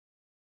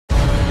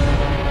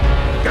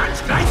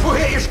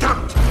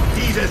gestammt.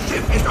 Dieses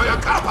Schiff ist euer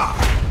Körper.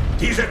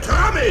 Diese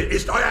Trommel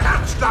ist euer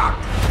Herzschlag.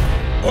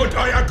 Und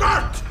euer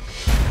Gott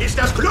ist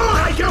das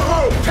glorreiche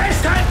Rom.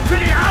 Festhalten für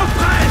den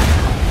Aufprall!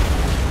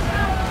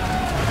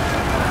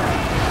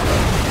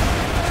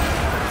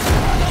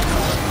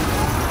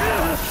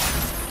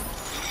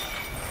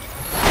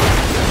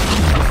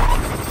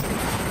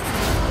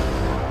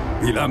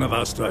 Wie lange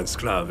warst du ein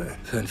Sklave?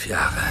 5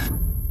 Jahre.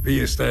 Wie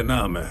ist dein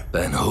Name?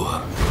 Ben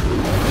Hur.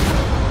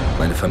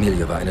 Meine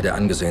Familie war eine der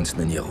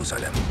angesehensten in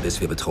Jerusalem, bis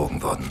wir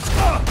betrogen wurden.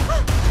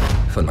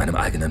 Von meinem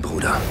eigenen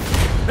Bruder.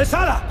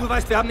 Messala! Du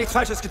weißt, wir haben nichts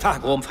Falsches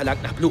getan. Rom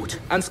verlangt nach Blut.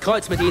 Ans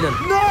Kreuz mit ihnen.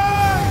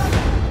 Nein!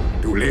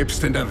 Du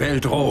lebst in der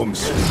Welt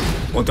Roms.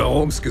 Unter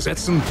Roms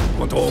Gesetzen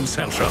und Roms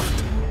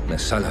Herrschaft.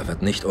 Messala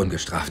wird nicht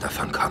ungestraft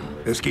davonkommen.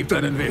 Es gibt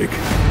einen Weg.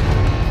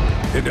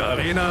 In der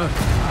Arena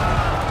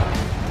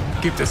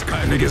gibt es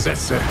keine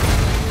Gesetze.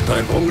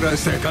 Dein Bruder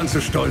ist der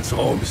ganze Stolz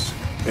Roms.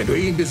 Wenn du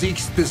ihn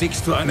besiegst,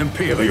 besiegst du ein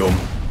Imperium.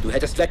 Du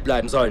hättest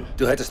wegbleiben sollen.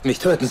 Du hättest mich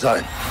töten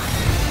sollen.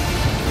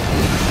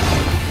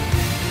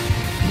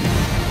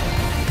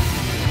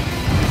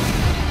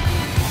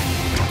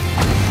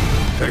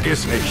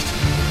 Vergiss nicht.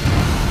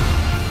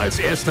 Als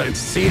Erster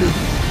ins Ziel.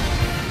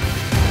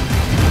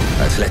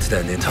 Als Letzter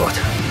in den Tod.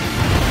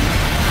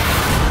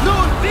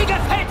 Nun, wie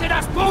gefällt dir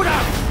das, Bruder?